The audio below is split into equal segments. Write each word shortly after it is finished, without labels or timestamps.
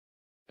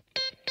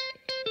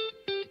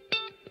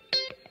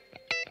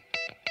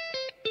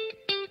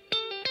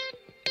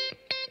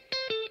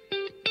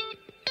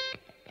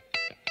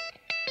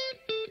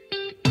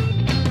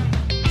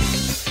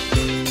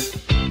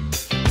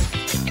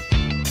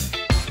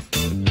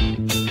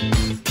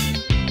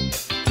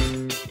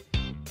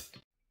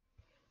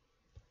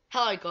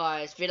Hello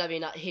guys, VW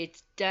Nut here.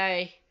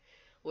 Today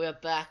we're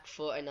back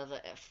for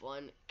another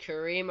F1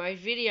 career mode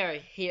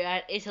video here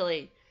at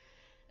Italy.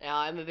 Now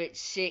I'm a bit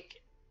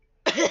sick.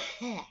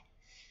 That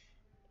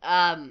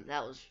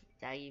was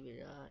daggy,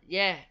 but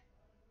yeah,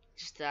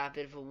 just a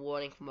bit of a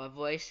warning for my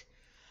voice.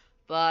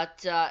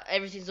 But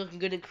everything's looking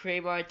good in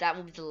career mode. That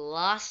will be the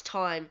last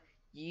time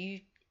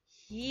you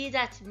hear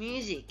that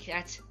music.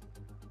 I'll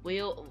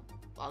go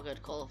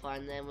to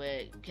qualifying then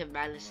where Kevin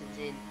Magnussen's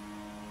in.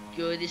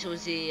 Good. This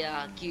was the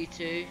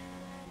Q2.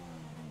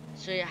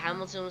 So yeah,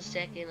 Hamilton was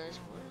second. Let's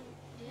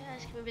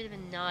give him a bit of a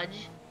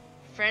nudge,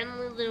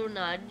 friendly little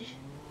nudge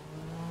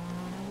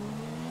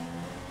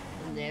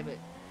from there, but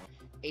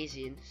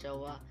easy in.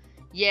 So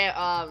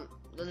yeah,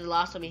 this is the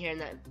last time you're hearing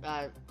that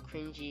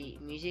cringy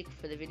music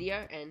for the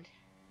video, and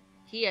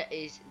here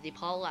is the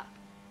pole lap.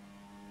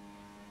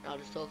 I'll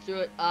just talk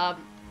through it.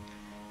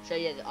 So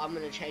yeah, I'm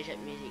gonna change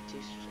that music to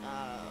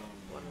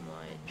one of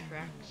my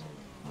tracks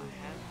I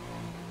have.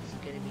 It's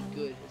gonna be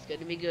good. It's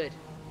gonna be good.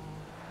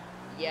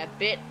 Yeah,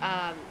 bit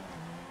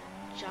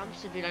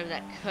jumps a bit over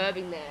that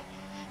curbing there,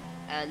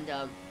 and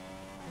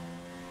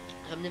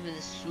coming in with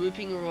a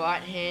swooping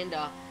right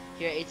hander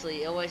here at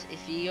Italy. Always,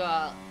 if you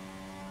are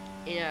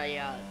in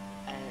a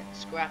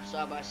scrap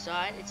side by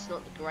side, it's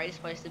not the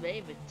greatest place to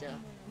be, but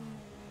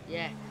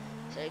yeah.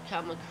 So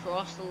come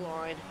across the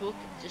line, hook,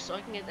 just so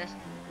I can get that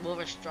more of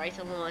a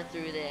straighter line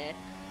through there.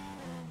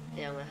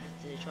 Now I'm gonna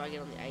have to try to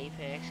get on the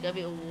apex, go a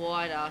bit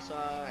wider, so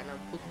and I'm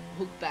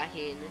hook back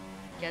in,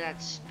 get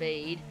that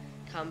speed,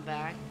 come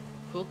back,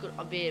 hook it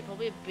a bit,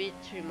 probably a bit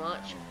too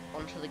much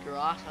onto the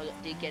grass. I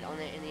did get on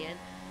it in the end,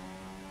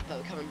 but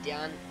we're coming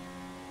down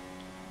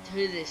to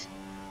this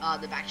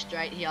the back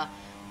straight here,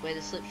 where the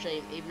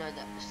slipstream, even though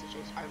the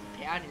slipstream is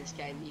overpowered in this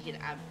game, you can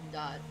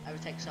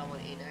overtake someone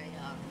in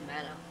a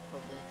manner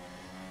probably.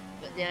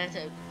 But now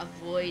to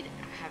avoid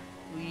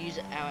we use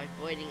our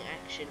avoiding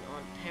action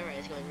on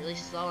Perez going really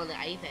slow on the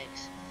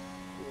apex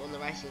on the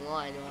racing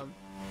line.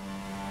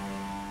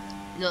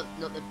 Not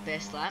the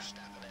best lap.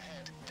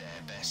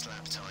 Their best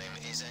lap time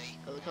is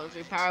But we're coming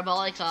through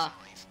Parabolica.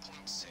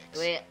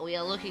 We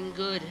are looking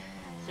good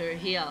through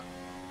here.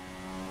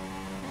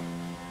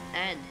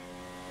 And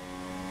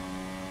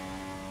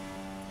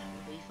that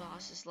will be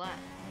fastest lap.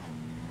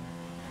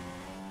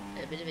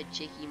 A bit of a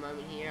cheeky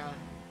moment here.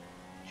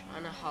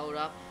 Trying to hold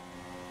up.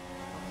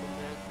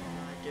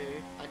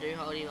 I do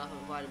hold him up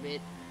quite a bit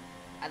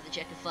at the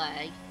checker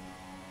flag.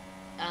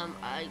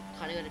 I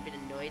kind of got a bit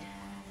annoyed.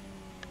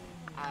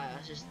 I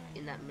was just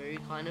in that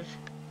mood, kind of,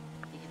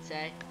 you could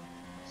say.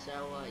 So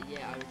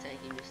yeah, I would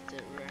take him just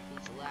to wreck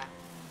his lap.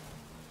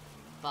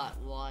 But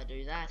while I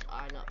do that,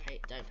 I don't pay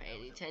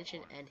any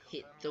attention and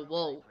hit the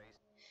wall.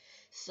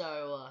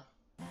 So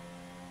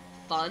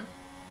fun.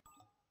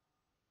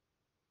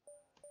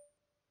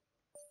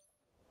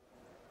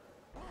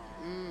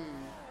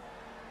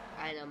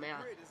 I'm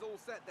out. Grid is all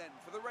set then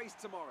for the race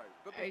tomorrow.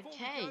 But before we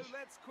go,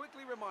 let's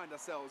quickly remind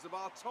ourselves of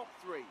our top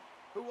three,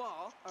 who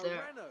are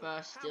Renault,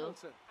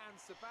 Hamilton, and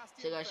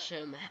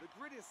Sebastian Vettel. The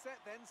grid is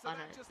set then, so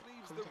that just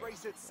leaves the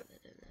race itself.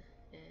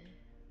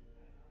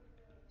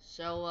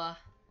 So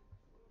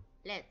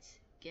let's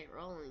get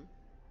rolling.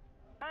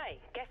 Hi,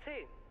 guess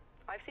who?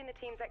 I've seen the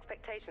team's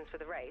expectations for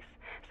the race,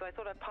 so I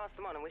thought I'd pass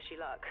them on and wish you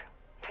luck.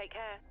 Take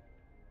care.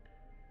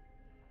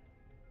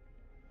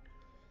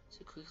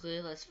 So quickly,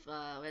 we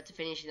have to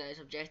finish those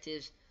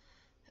objectives.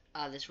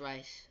 This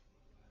race.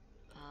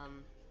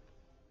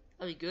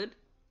 That'll be good.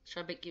 Let's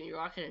try to beat Kimi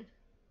Raikkonen.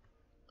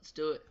 Let's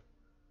do it.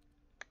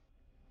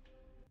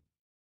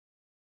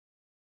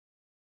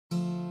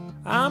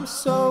 I'm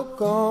so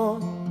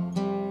gone.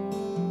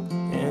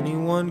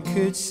 Anyone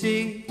could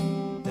see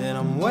that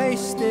I'm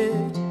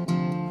wasted.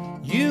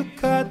 You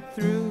cut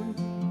through,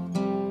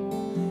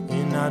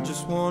 and I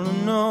just wanna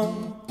know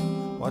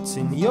what's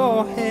in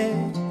your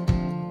head.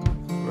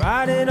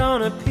 Write it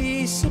on a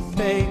piece of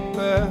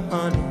paper,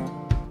 honey.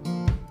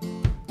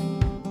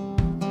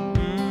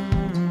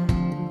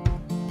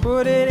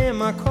 Put it in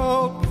my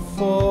coat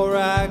before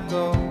I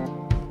go.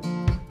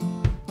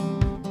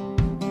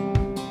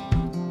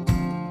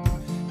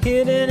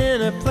 Hidden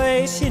in a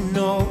place you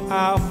know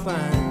I'll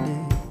find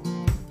it.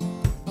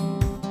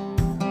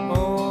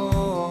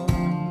 Oh,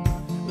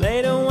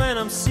 later when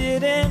I'm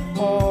sitting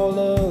all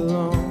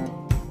alone.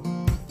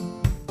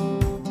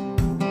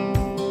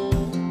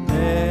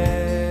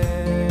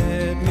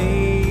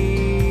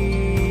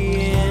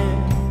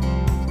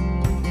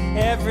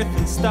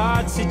 Everything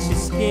starts at your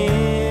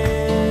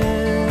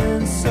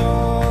skin,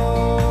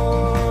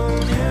 so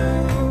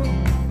new.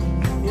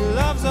 Your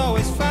love's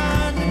always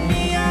finding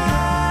me out.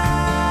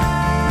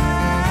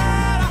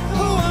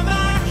 Who am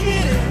I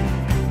kidding?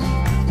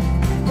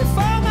 If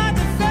all my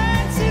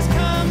defenses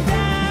come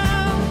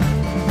down,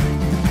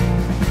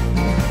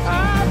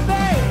 oh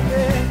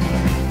baby,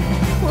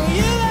 will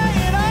you lay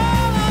it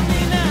all on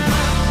me now?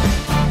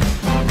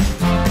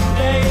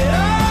 Lay it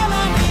all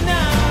on me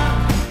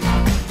now.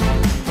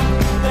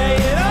 Lay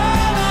it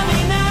all on me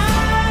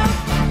now.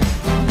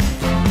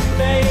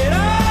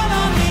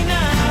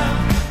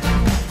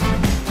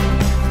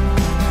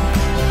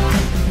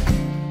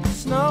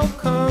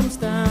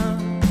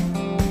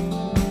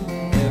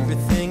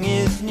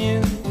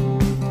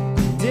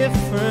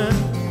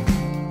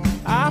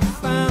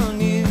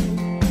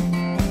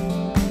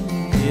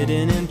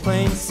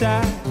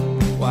 inside.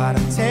 Why'd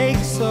I take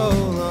so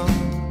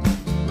long?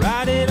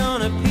 Write it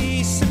on a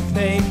piece of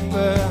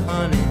paper,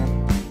 honey.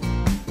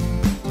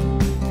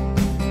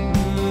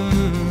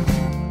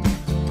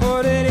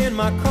 Put it in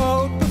my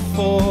coat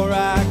before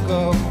I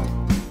go.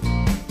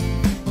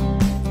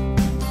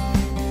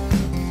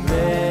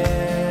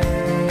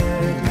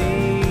 Let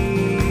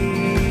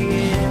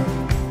me in.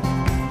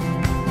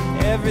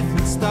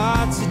 Everything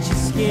starts at your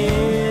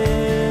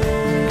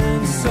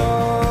skin.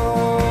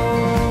 So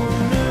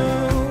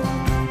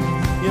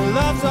new. Your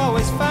love's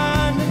always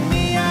finding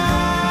me out.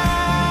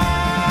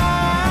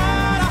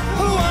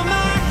 Who am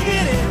I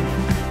kidding?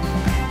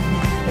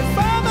 If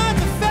all my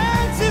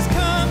defenses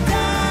come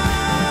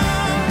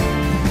down,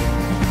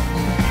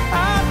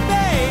 ah,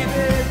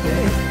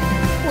 baby,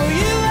 will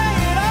you lay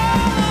it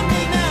all on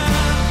me now?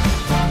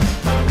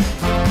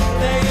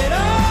 Lay it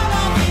all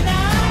on me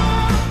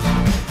now.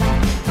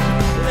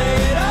 Lay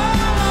it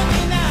all on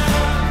me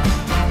now.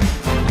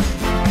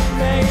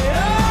 Lay it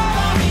all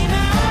on me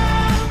now.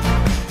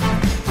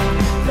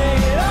 Lay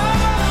it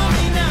all on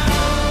me now.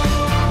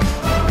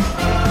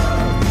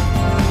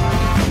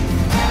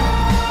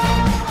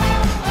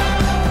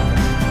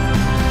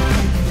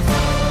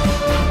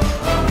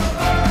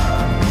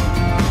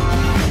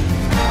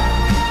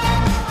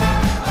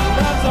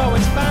 Love's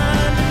always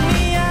finding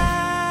me out.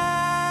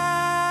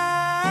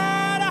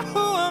 Who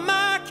am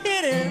I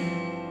kidding?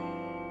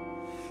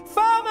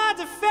 For my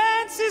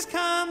defenses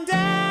come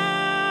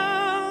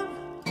down.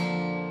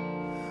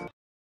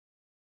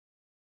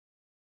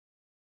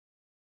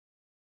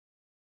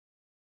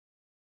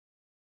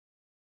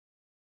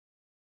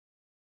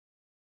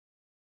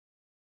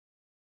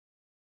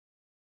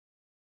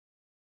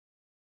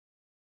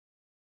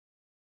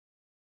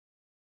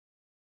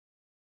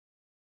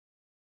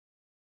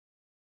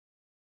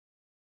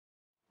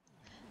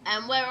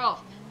 And we're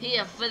off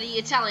here for the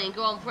Italian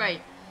Grand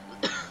Prix.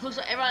 Looks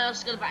like everyone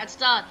else has got a bad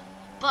start,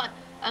 but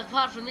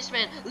apart from this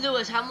man,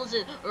 Lewis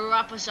Hamilton,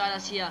 right beside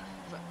us here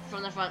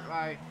from the front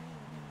row.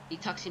 He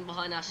tucks in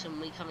behind us and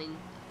we come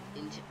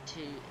into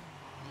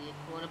the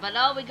corner. But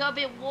oh, we go a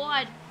bit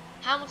wide.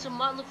 Hamilton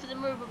might look for the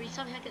move, but we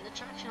somehow get the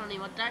traction on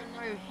him. I don't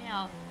know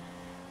how.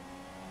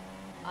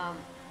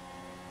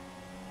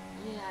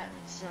 Yeah,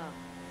 it's that's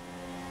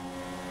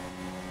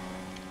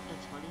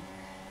funny.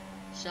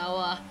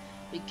 So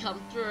we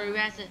come through. We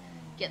have to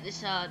get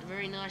this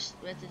very nice.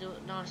 We have to do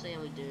it nicely,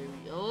 and we do.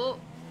 Oh,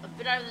 a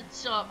bit over the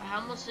top.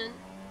 Hamilton.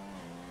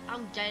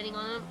 I'm gaining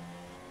on him.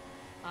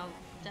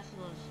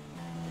 Definitely was a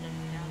bit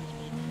over power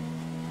speed.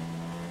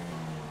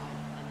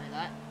 I know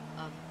that.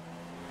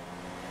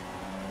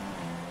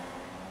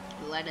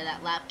 Later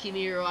that lap,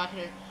 Kimi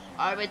Räikkönen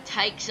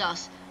overtakes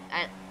us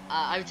and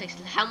overtakes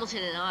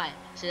Hamilton and I.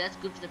 So that's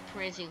good for the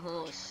prancing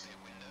horse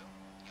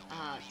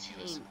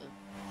team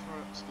for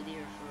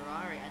Scuderia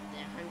Ferrari at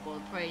their home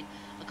Grand Prix.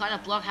 I kind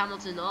of block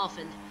Hamilton off,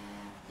 and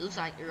it looks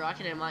like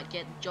Räikkönen might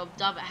get the job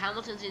done. But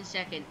Hamilton's in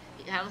second.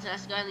 Hamilton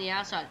has to go on the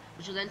outside,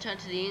 which will then turn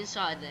to the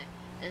inside there.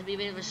 There'll be a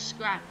bit of a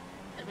scrap.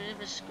 And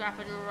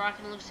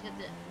Räikkönen looks to get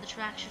the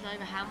traction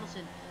over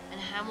Hamilton, and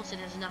Hamilton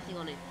has nothing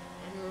on it.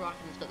 And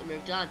Räikkönen's got the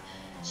move done.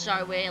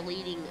 So we're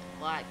leading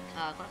by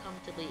quite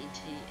comfortably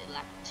into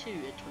lap 2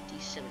 at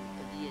 27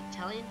 of the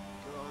Italian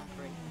Grand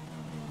Prix.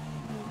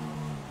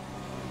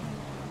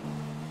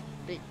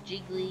 Bit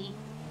jiggly.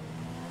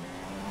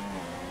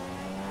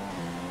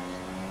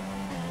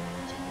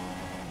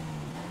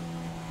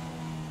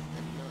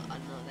 I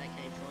don't know where that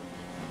came from.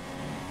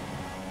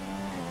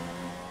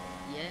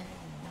 Yeah.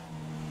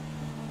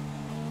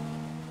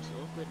 It's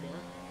awkward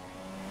now.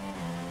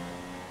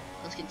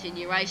 Let's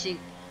continue racing.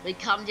 We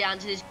come down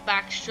to this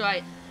back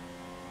straight.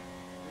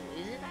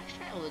 Is it back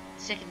straight? Or the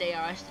second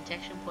DRS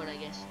detection point, I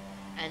guess.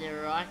 And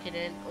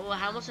Räikkönen. Oh,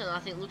 Hamilton, I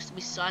think, looks to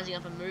be sizing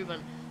up a move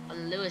on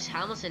Lewis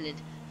Hamilton.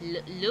 And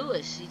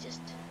Lewis,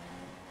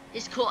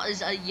 he's caught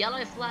as a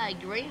yellow flag,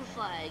 green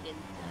flag, and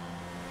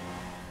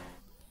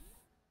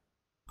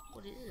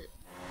what is it?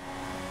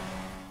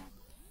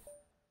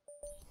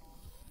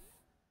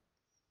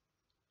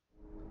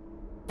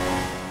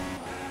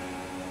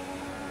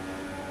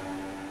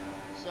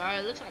 So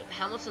it looks like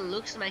Hamilton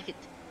looks to make it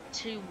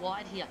too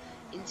wide here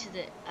into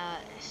the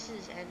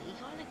S's, and he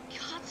kind of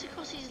cuts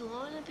across his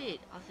line a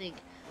bit, I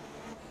think.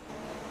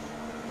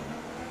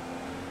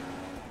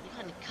 He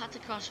kind of cuts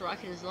across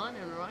Räikkönen's line,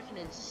 and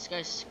Räikkönen just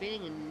goes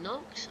spinning and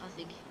knocks, I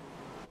think,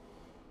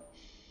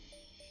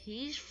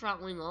 his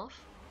front wing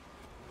off.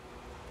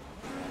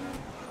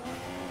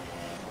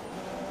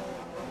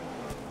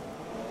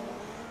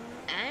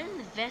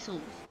 And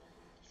Vettel's.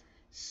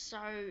 So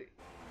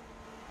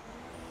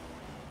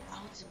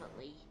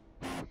ultimately,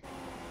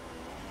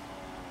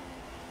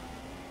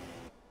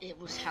 it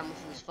was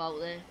Hamilton's fault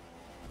there.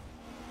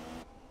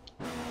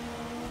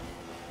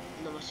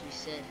 Not much to be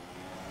said.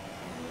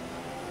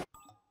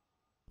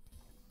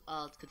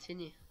 Let's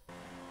continue.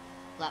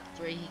 Lap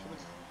 3, he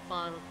comes to the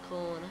final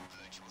corner.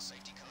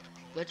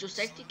 Virtual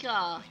safety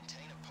car.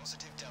 Maintain a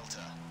positive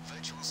delta.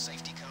 Virtual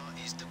safety car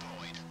is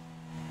deployed.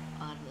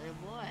 I don't know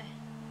why.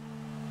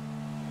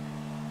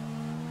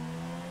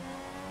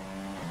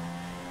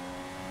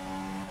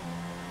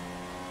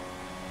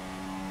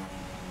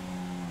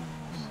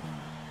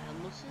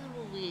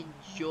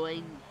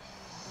 enjoying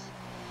this.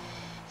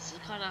 So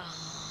kind of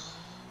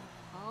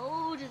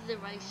hold the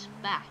race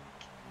back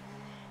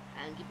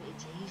and give it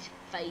into his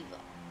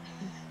favour.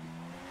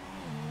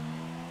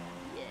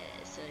 Yeah,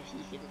 so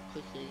he can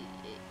quickly,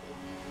 it will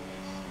be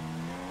less.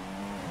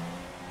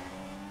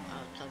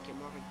 Can't get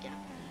more of a gap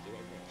and he can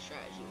make that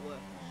strategy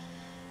work.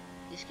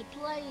 This could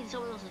play in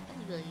someone else's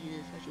favor, he's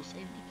a special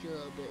safety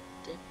car, but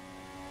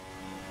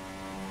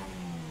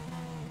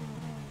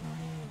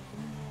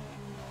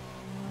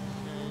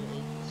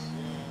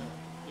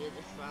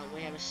the front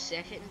we have a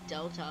second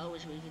Delta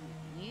which we can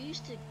use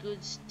to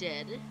good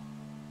stead,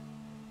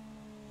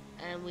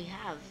 and we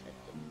have at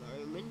the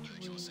moment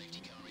we need to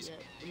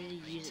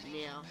use it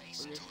now on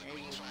this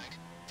angle.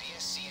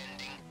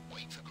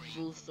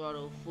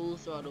 Full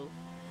throttle.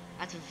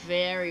 That's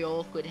very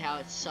awkward how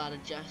it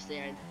started just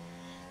there, and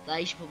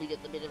they should probably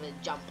get a bit of a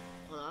jump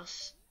on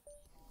us.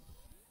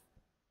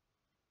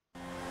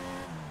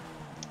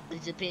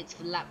 It's a pits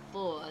for lap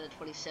 4 out of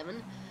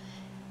 27.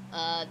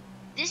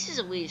 This is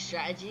a weird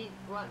strategy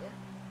right now.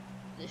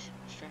 The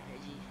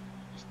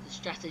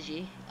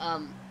strategy.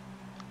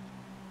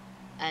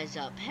 As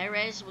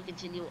Perez will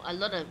continue, a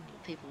lot of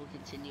people will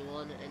continue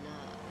on, and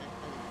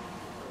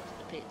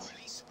the pits.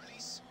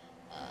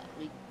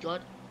 We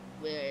got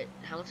where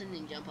Hamilton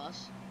didn't jump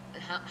us,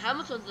 and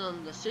Hamilton's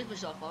on the super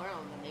soft, or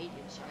on the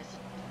medium, so it's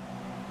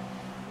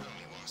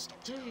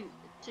two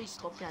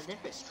compound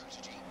difference.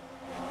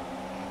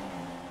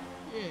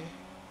 Yeah.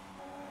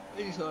 I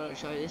just thought I'd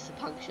show you this, the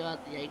puncture,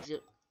 the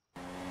exit.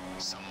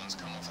 Someone's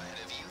come off ahead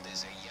of you.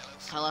 There's a yellow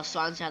Carlos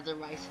Sainz had the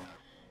race.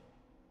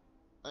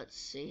 Let's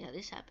see how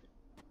this happened.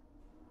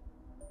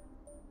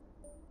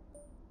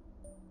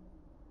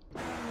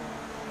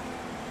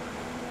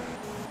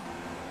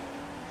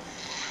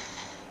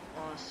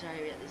 Oh,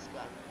 sorry about this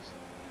guy. It's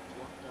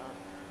locked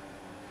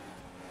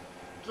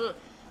up.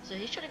 So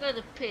he's trying to go to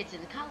the pits,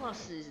 and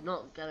Carlos is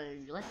not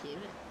going to let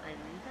him, and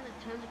he kind of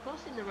turns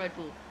across in the Red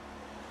Bull.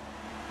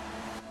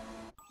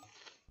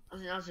 I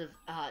think that was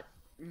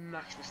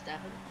Max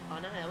Verstappen. Oh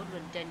no, that would have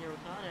been Daniel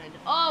Ricciardo. And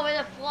oh,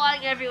 they're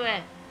flying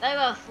everywhere. They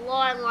were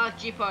flying like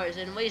jippos,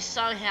 and we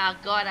somehow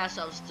got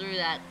ourselves through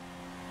that.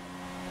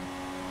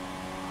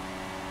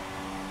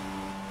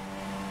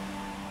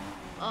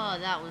 Oh,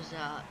 that was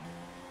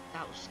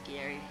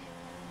scary.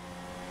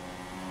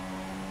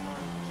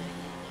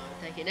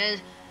 I'm taking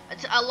it.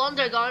 It's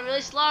Alonso going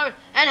really slow,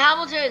 and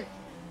Hamilton.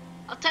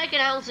 I've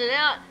taken Hamilton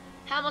out.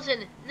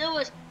 Hamilton,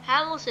 Lewis,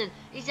 Hamilton.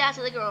 He's out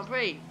of the Grand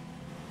Prix.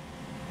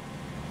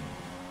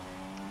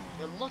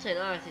 And what on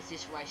earth is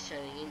this race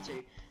turning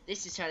into?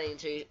 This is turning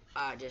into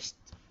just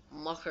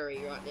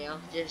mockery right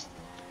now. Just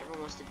everyone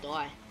wants to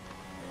die.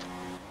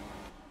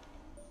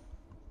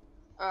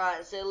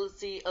 Alright, so let's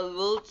see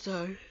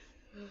Alonso.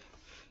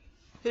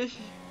 This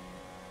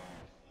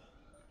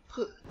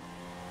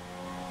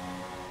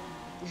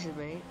is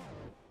me.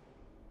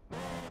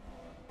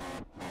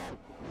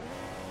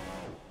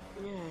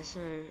 Yeah,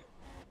 so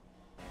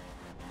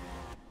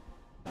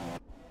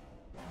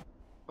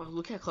oh,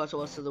 look how close I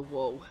was to the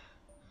wall.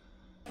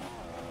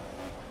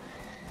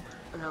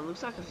 And it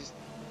looks like I've just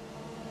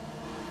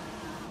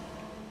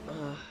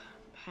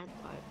had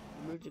like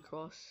moved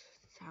across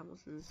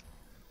Hamilton's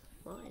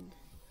line.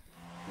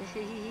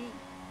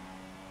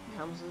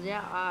 Hamilton's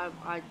out.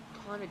 I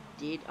kind of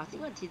did. I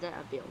think I did that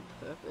a bit on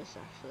purpose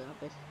actually. I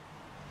bet.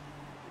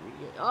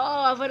 Oh,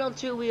 I went on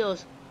 2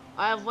 wheels.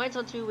 I went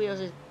on 2 wheels.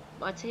 And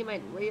my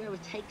teammate Rio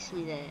takes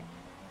me there.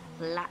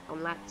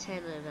 On lap 10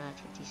 of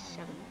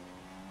 27.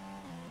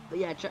 But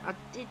yeah, I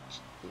did.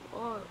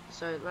 Oh,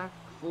 so lap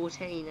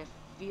 14. A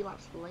few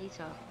laps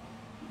later,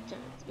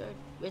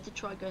 we had to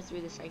try go through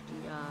the safety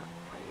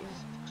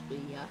barriers because we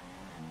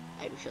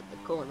overshot the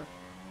corner.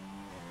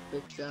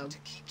 But to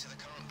keep to the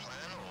current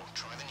plan or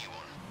try the new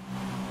one.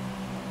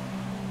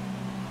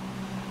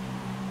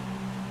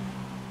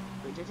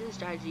 We did the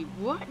strategy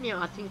right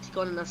now. I think it's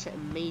got another set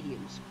of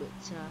mediums, but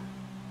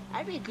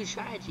that'd be a good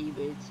strategy.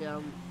 But we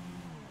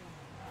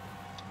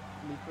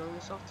put on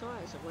the soft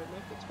tires, so we'll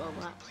make it 12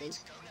 laps. So yeah,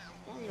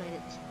 they made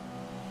it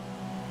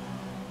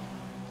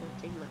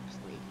 13 laps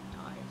leading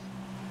tires.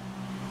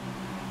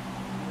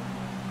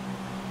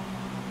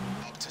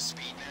 Up to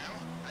speed now.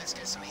 Let's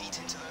get some heat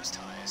into those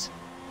tires.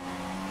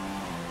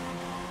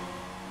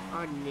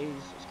 I knew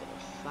this was going to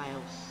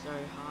fail so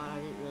hard. I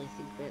didn't really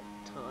think about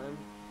time.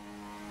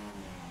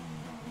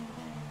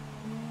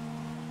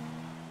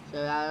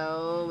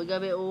 So we got a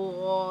bit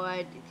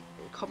wide.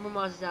 It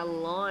compromises our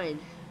line,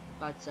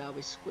 but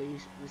we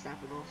squeezed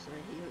Verstappen off, so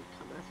he won't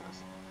come at us.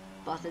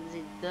 Button's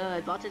in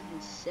third, Button's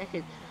in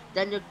second.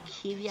 Daniel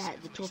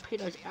Kvyat, the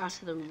torpedo's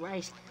out of the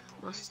race.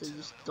 Must have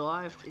just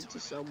dived into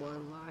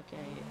someone like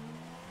a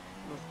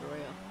North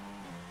Korea.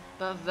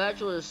 But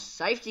virtual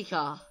safety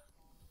car.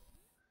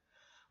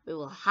 We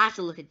will have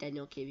to look at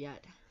Daniel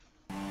Kvyat.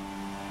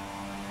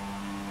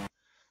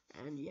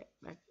 And yeah,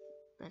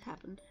 that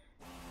happened.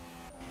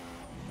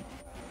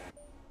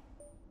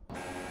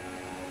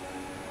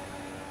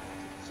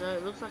 So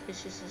it looks like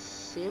it's just a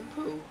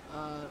simple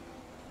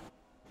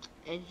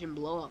engine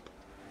blow up.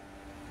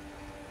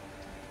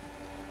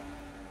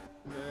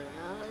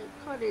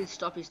 Kind of didn't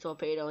stop his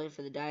torpedoing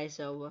for the day,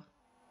 so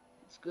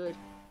it's good.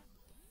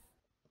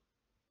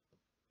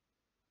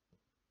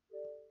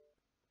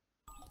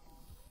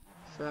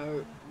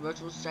 So,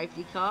 virtual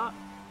safety car,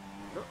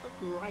 not the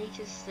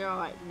greatest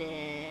right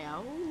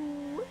now.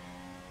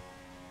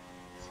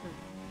 It's a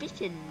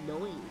bit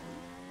annoying,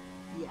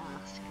 if you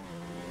ask me.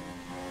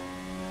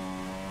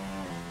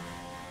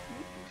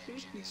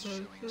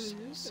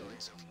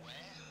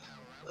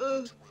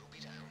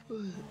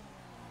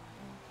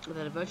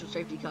 That a virtual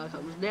safety car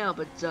comes now,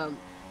 but Drop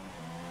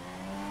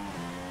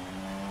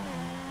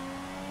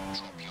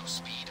your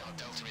speed, our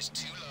delta is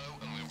too low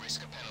and we'll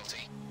risk a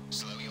penalty.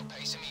 Slow your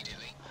pace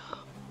immediately.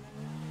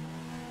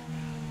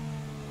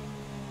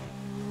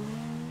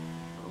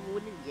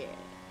 Yeah.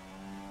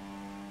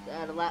 So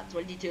out of lap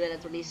 22 out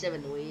of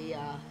 27, we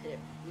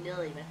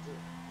nearly about to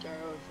go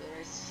over for the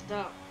rest of the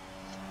start.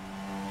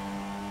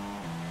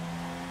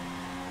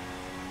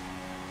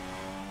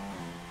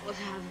 Let's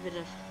have a bit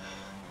of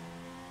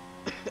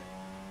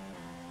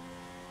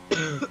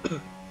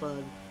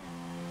fun.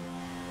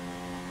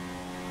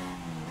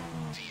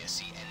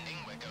 VSC ending,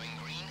 we're going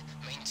green.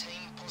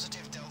 Maintain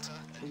positive delta.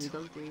 We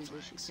don't do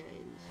English again, so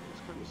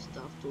it's kind of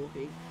stuff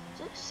talking.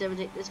 So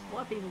 17, there's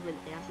 5 people been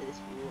out of this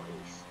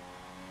race.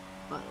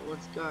 But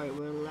let's go,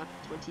 we're on lap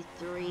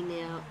 23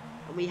 now.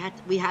 And we had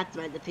to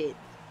make the pit.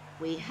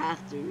 We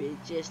have to,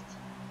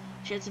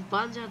 she had some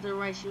buns out of the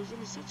race. She was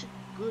in such a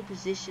good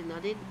position. I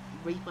didn't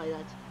replay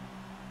that.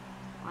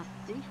 I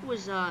think it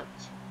was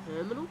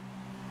terminal.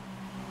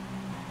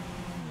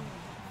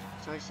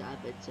 So sad,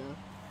 but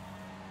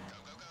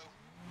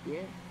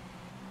yeah,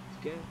 let's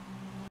go.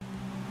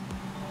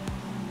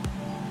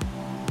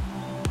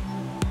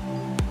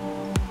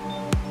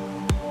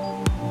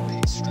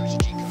 Pit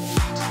strategy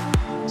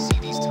complete. See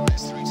these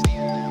tires through to the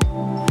end now.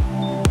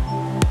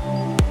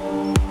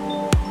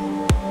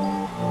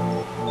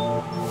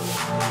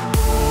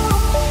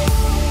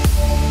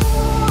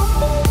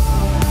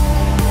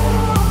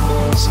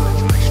 Some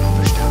information on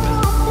Verstappen.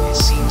 It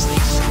seems they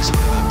fixed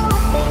one of our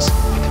problems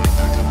and coming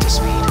back up to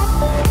speed.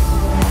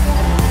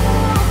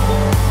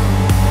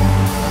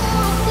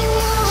 You're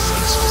on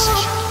first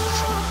position.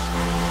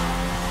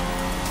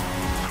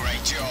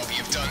 Great job,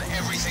 you've done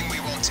everything we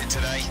wanted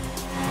today.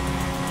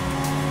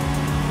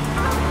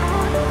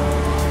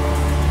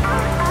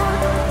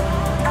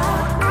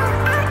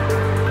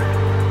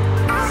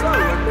 So,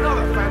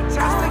 another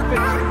fantastic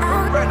victory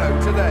from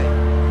Renault today.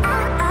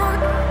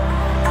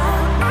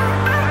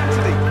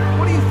 Anthony,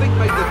 what do you think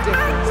made the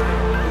difference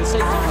here? The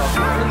safety car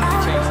completely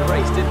changed the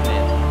race, didn't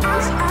it?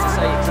 It's hard to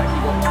say exactly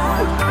what would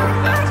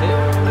happen without it,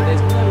 but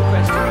there's no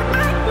question that the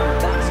team in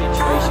that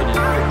situation in a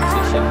good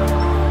position.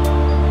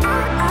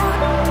 Here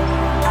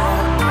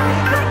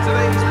come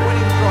today's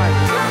winning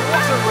drivers, and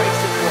what a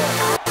race it was!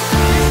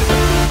 This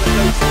is a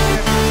team that knows the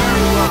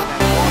very well,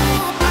 everyone.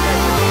 And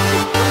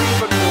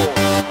even more.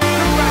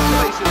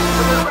 Congratulations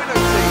to the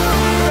Renault team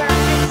for their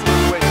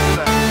excellent win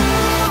today.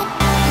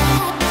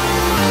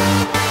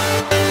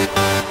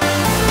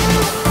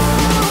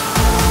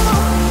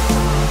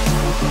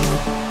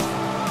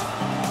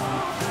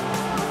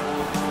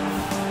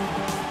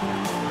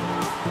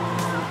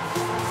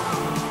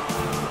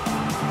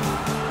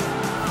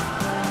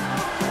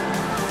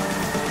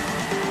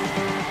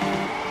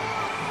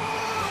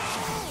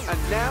 And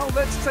now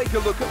let's take a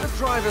look at the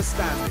driver's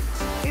standings.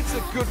 It's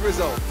a good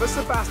result for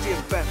Sebastian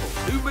Vettel,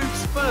 who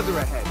moves further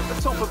ahead at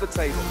the top of the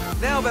table.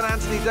 Now then,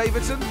 Anthony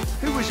Davidson,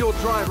 who was your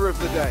driver of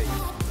the day?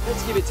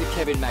 Let's give it to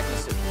Kevin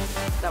Magnussen.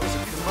 That was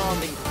a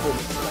commanding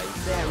performance today.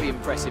 Very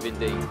impressive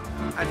indeed.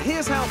 And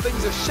here's how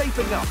things are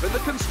shaping up in the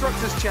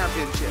Constructors'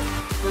 Championship.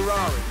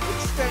 Ferrari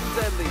extend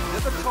their lead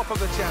at the top of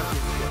the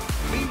championship.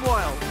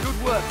 Meanwhile,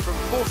 good work from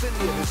Force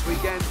India this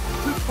weekend,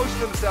 who pushed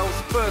themselves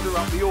further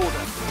up the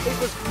order. It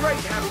was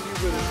great having you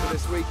with us for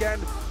this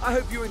weekend. I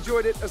hope you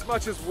enjoyed it as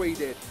much as we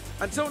did.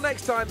 Until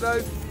next time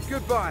though,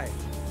 goodbye.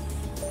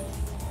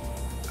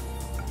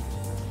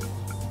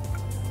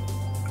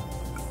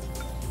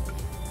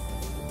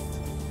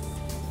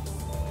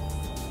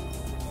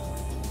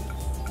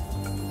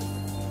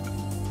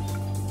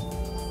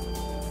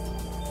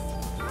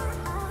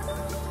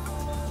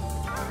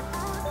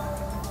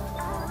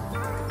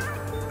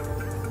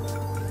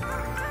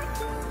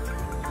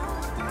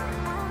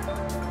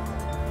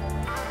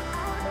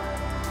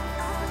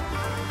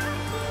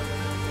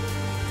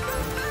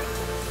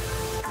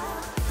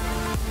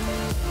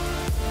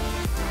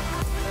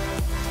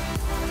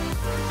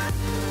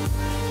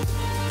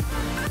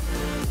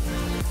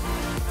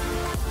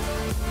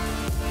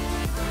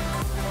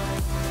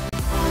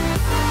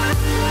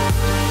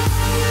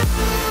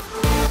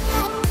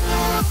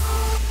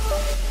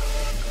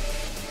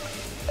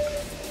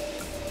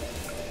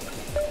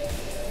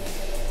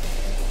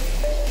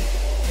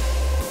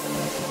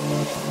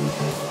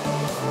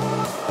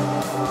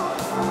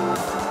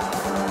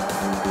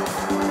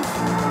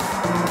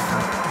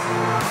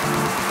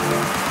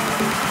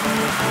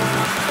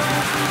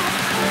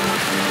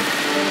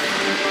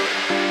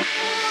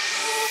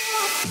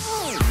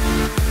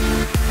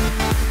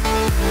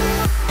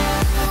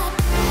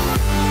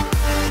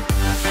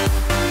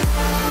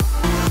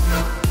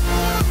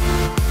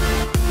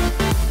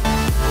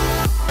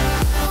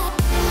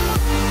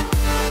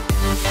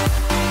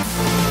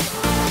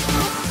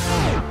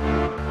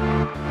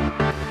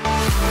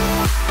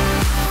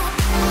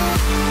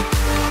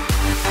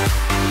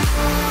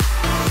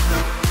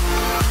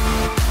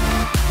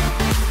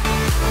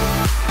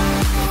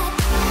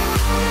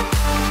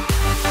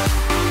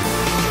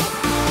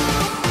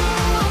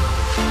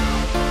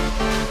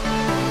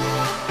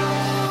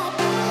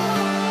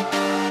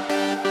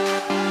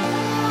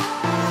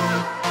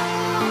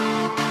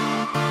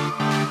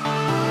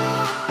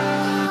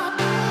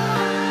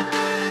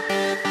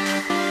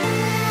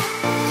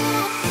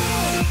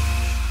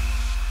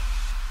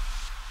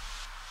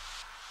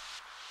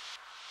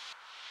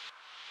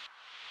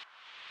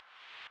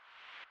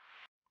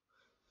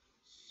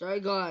 So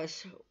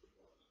guys,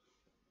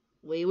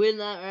 we win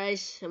that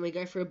race and we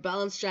go for a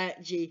balanced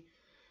strategy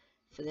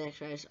for the next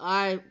race.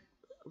 I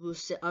will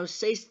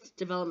cease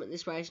development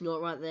this race,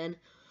 not right then,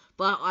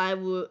 but I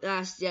will.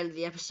 That's the end of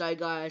the episode,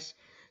 guys.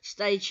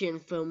 Stay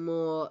tuned for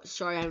more.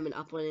 Sorry I haven't been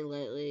uploading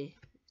lately.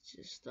 It's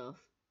just stuff.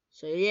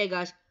 So yeah,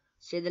 guys.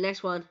 See you in the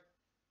next one.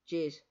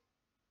 Cheers.